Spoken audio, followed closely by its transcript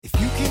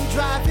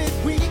drive it,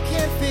 we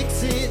can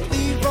fix it.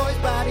 Leroy's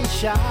Body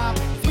Shop.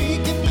 We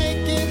can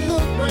make it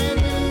look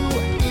brand new.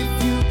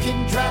 If you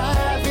can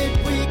drive it,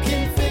 we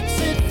can fix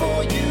it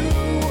for you.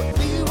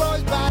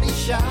 Leroy's Body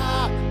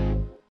Shop.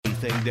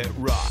 Anything that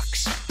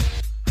rocks.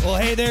 Well,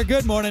 hey there.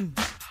 Good morning.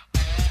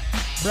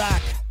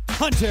 Brock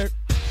Hunter.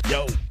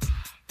 Yo.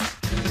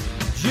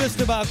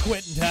 Just about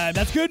quitting time.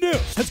 That's good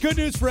news. That's good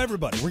news for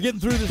everybody. We're getting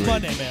through this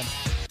Monday, man.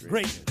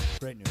 Great news.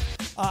 Great news.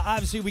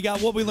 Obviously, we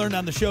got what we learned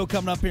on the show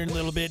coming up here in a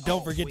little bit.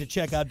 Don't forget to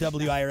check out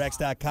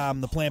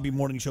WIRX.com, the Plan B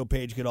Morning Show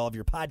page. Get all of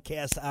your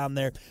podcasts on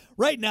there.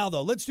 Right now,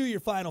 though, let's do your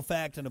final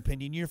fact and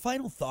opinion. Your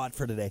final thought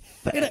for today.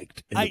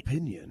 Fact and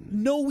opinion.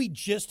 No, we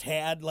just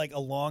had like a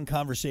long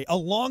conversation, a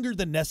longer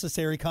than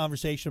necessary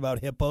conversation about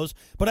hippos,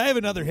 but I have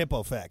another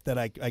hippo fact that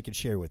I can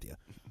share with you.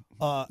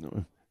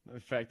 Another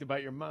fact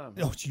about your mom.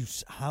 Oh,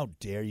 how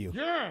dare you?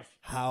 Yes.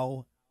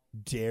 How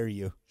dare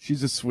you?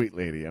 She's a sweet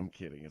lady. I'm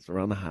kidding. It's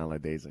around the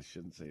holidays. I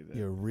shouldn't say that.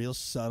 You're a real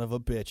son of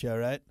a bitch, all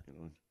right?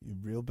 You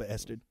real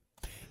bastard.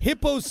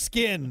 Hippo's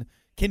skin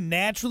can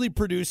naturally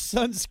produce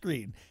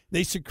sunscreen.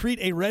 They secrete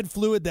a red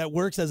fluid that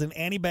works as an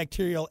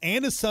antibacterial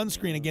and a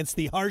sunscreen against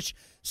the harsh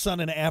sun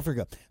in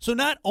Africa. So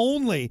not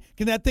only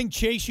can that thing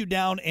chase you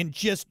down and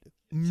just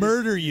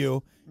murder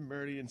you,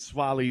 murder and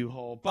swallow you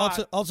whole.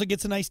 But also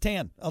gets a nice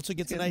tan. Also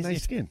gets a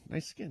nice skin.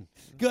 Nice skin.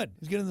 Good.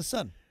 It's good in the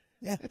sun.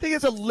 Yeah. I think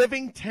it's a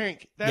living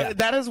tank.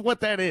 That is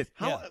what that is.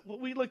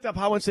 We looked up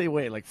how much they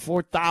weigh, like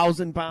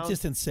 4,000 pounds.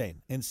 Just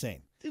insane.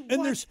 Dude,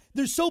 and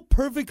they're so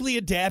perfectly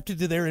adapted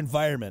to their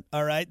environment,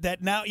 all right,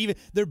 that now even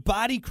their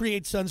body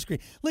creates sunscreen.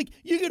 Like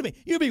you're gonna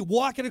be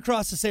walking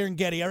across the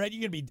Serengeti, all right?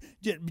 You're gonna be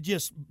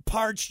just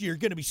parched, you're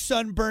gonna be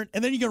sunburnt,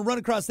 and then you're gonna run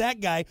across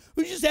that guy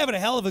who's just having a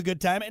hell of a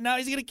good time, and now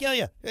he's gonna kill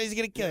you. He's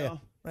gonna kill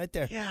you right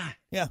there.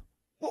 Yeah.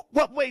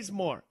 What weighs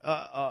more,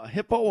 a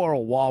hippo or a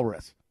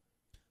walrus?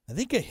 I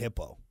think a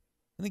hippo.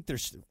 I think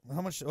there's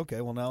how much?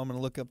 Okay, well now I'm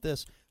gonna look up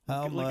this.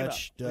 How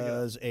much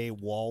does a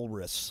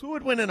walrus? Who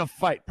would win in a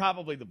fight?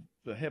 Probably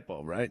the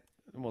hippo, right?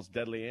 The most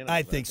deadly animal.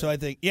 I think so. I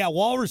think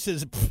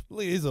walruses.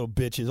 Look at these little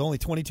bitches. Only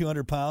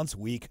 2,200 pounds.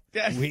 Weak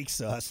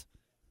sauce.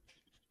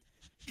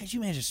 Could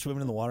you imagine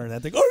swimming in the water and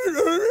that thing?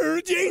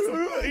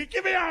 Jesus,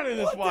 get me out of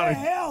this water! What the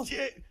hell?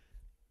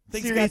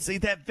 Seriously,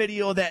 that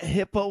video of that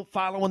hippo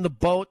following the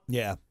boat.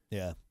 Yeah.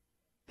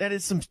 That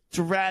is some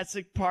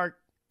Jurassic Park.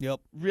 Yep.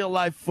 Real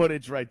life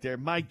footage right there.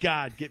 My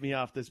God, get me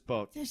off this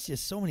boat. There's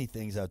just so many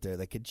things out there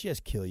that could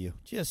just kill you.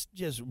 Just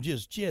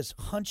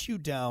hunt you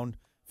down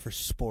for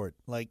sport.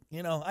 Like,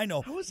 I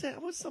know. How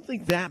was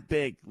something that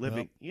big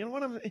living? Yep. You know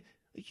what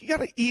you got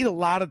to eat a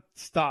lot of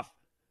stuff.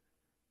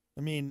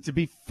 I mean, to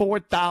be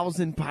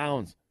 4,000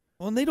 pounds.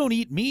 Well, and they don't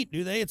eat meat,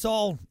 do they? It's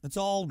all I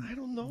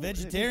don't know.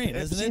 Vegetarian,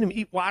 isn't it? I've seen them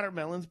eat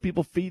watermelons.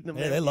 People feeding them.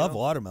 Yeah, they love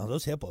watermelons.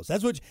 Those hippos.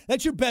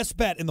 That's your best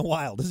bet in the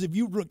wild. Is if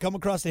you come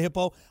across a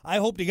hippo, I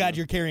hope to God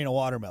you're carrying a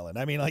watermelon.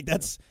 I mean, like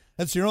that's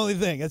your only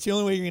thing. That's the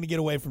only way you're going to get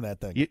away from that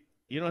thing.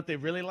 You know what they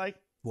really like?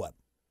 What?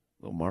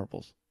 Little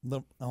marbles.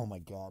 Oh my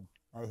God,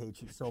 I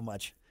hate you so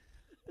much.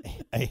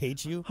 I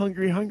hate you.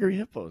 Hungry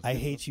hippos. I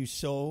hate you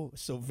so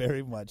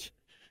very much.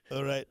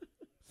 All right.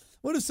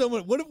 What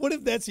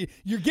if that's you?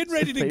 You're getting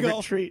ready to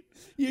go. Treat.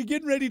 You're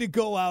getting ready to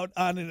go out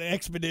on an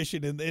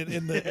expedition in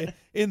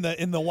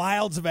the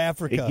wilds of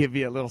Africa. They give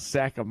you a little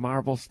sack of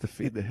marbles to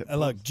feed the hippos.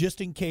 Look,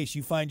 just in case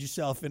you find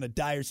yourself in a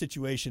dire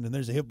situation and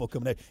there's a hippo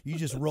coming at you,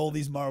 just roll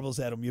these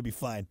marbles at them. You'll be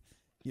fine.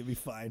 You'll be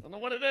fine. I don't know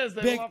what it is.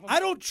 Big, I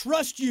don't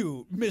trust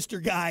you,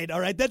 Mr. Guide. All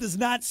right, that does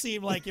not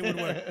seem like it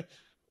would work.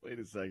 Wait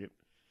a second.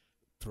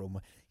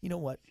 You know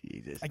what?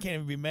 Jesus. I can't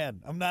even be mad.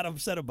 I'm not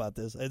upset about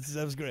this.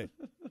 That was great.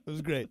 It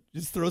was great.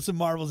 Just throw some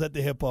marbles at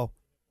the hippo,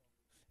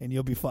 and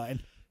you'll be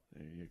fine.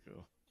 There you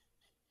go.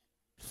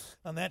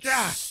 On that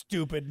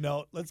stupid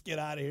note, let's get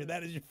out of here.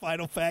 That is your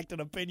final fact and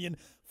opinion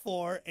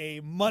for a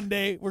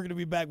Monday. We're going to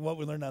be back with what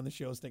we learned on the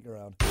show. Stick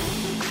around.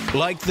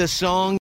 Like the song?